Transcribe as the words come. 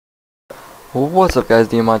What's up, guys?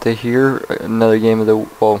 Diamante here. Another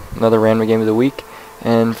random game of the week.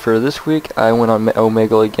 And for this week, I went on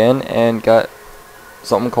Omegle again and got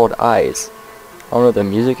something called Eyes. I don't know. The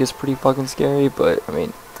music is pretty fucking scary, but I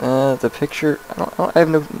mean, the picture. I don't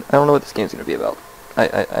know what this game's gonna be about.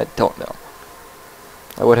 I don't know.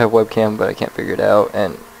 I would have webcam, but I can't figure it out.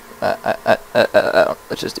 And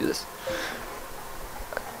let's just do this.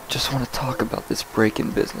 Just want to talk about this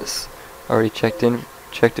break-in business. I already checked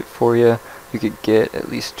it for you. You could get at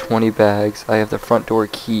least 20 bags. I have the front door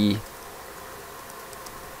key.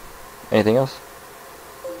 Anything else?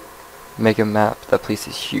 Make a map. That place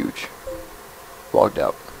is huge. Logged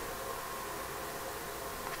out.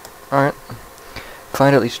 Alright.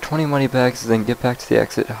 Find at least 20 money bags, then get back to the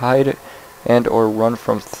exit. Hide and or run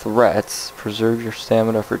from threats. Preserve your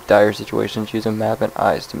stamina for dire situations. Use a map and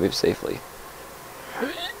eyes to move safely.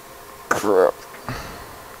 Crap.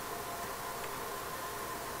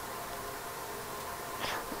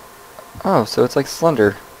 Oh, so it's like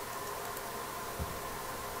Slender.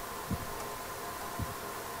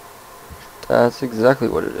 That's exactly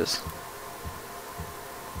what it is.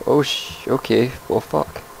 Oh okay, well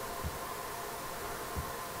fuck.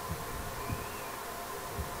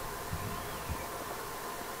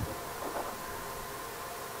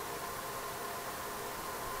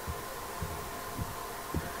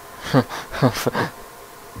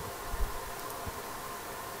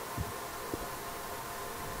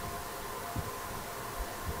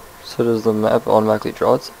 So does the map automatically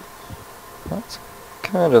draw it? That's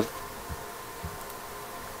kind of...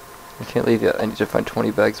 I can't leave yet. I need to find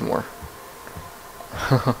 20 bags more.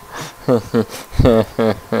 What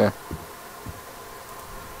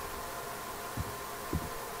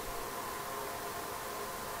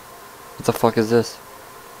the fuck is this?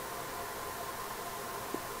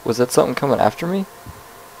 Was that something coming after me?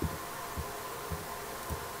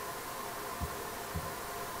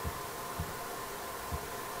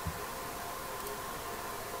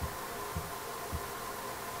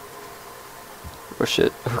 Oh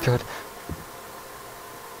shit, oh god.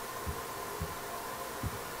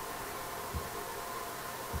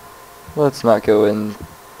 Let's not go in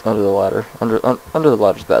under the ladder. Under the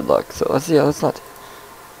ladder's bad luck, so let's not.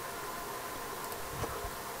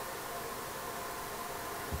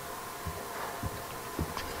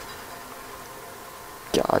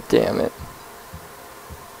 God damn it.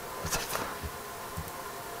 What the fuck?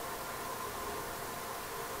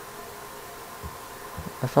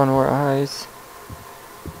 I found more eyes.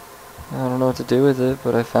 I don't know what to do with it,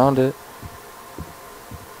 but I found it.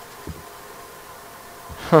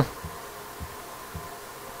 Huh.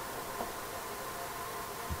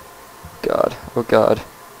 God. Oh god.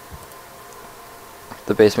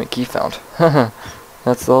 The basement key found.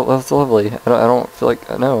 That's lovely. I don't feel like...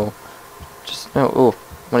 no. Just... no. Ooh.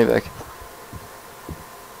 Money bag.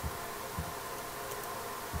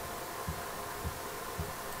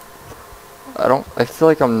 I feel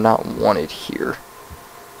like I'm not wanted here.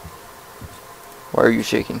 Why are you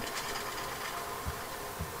shaking?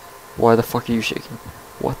 Why the fuck are you shaking?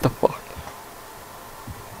 What the fuck?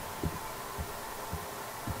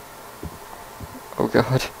 Oh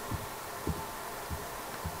god.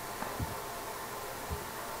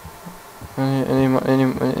 Why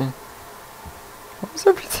is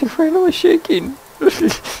everything randomly shaking?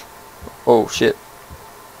 Oh shit.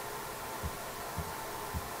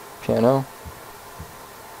 Piano.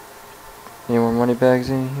 Any more money bags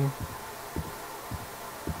in here?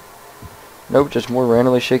 Nope, just more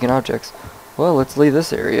randomly shaking objects. Well, let's leave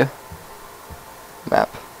this area.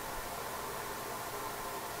 Map.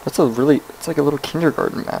 It's like a little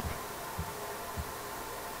kindergarten map.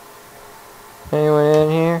 Anyone in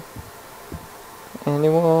here?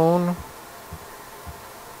 Anyone?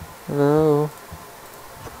 Hello?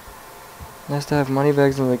 Nice to have money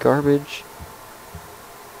bags in the garbage.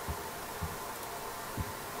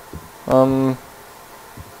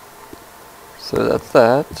 So that's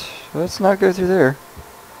that. Let's not go through there.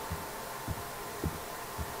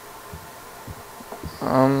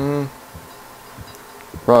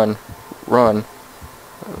 Run. Run.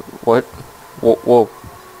 What? Whoa, whoa.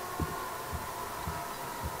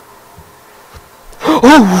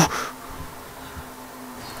 Oh!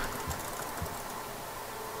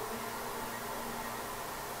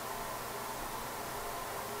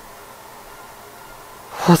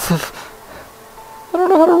 What the I don't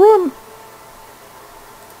know how to run.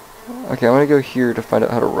 Okay, I'm gonna go here to find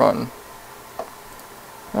out how to run.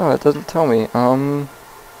 Oh, it doesn't tell me.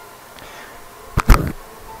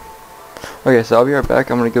 Okay, so I'll be right back.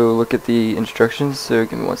 I'm gonna go look at the instructions, so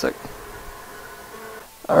give me 1 sec.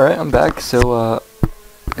 Alright, I'm back. So,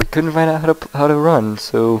 I couldn't find out how to run,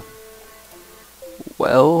 so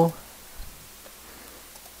well,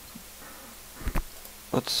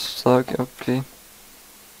 let's log. Okay,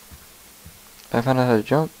 I found out how to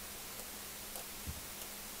jump.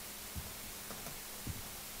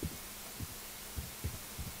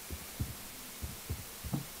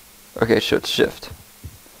 Okay, so it's shift.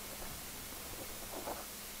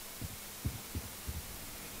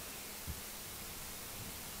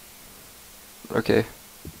 Okay.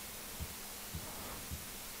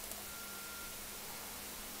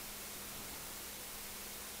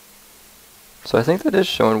 So I think that is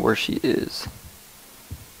showing where she is.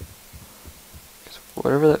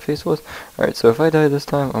 Whatever that face was. Alright, so if I die this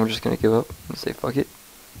time, I'm just gonna give up and say fuck it.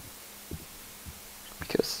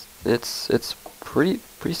 Because it's pretty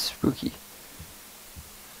spooky.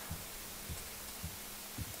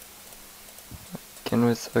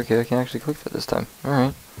 Okay, I can actually click that this time.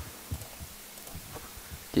 Alright.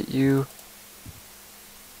 Get you.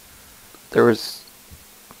 There was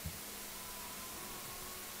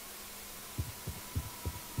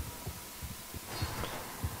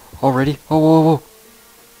already? Oh, whoa, whoa.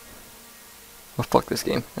 Oh, fuck this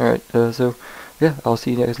game. Alright, so, yeah, I'll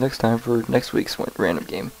see you guys next time for next week's random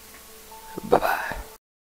game.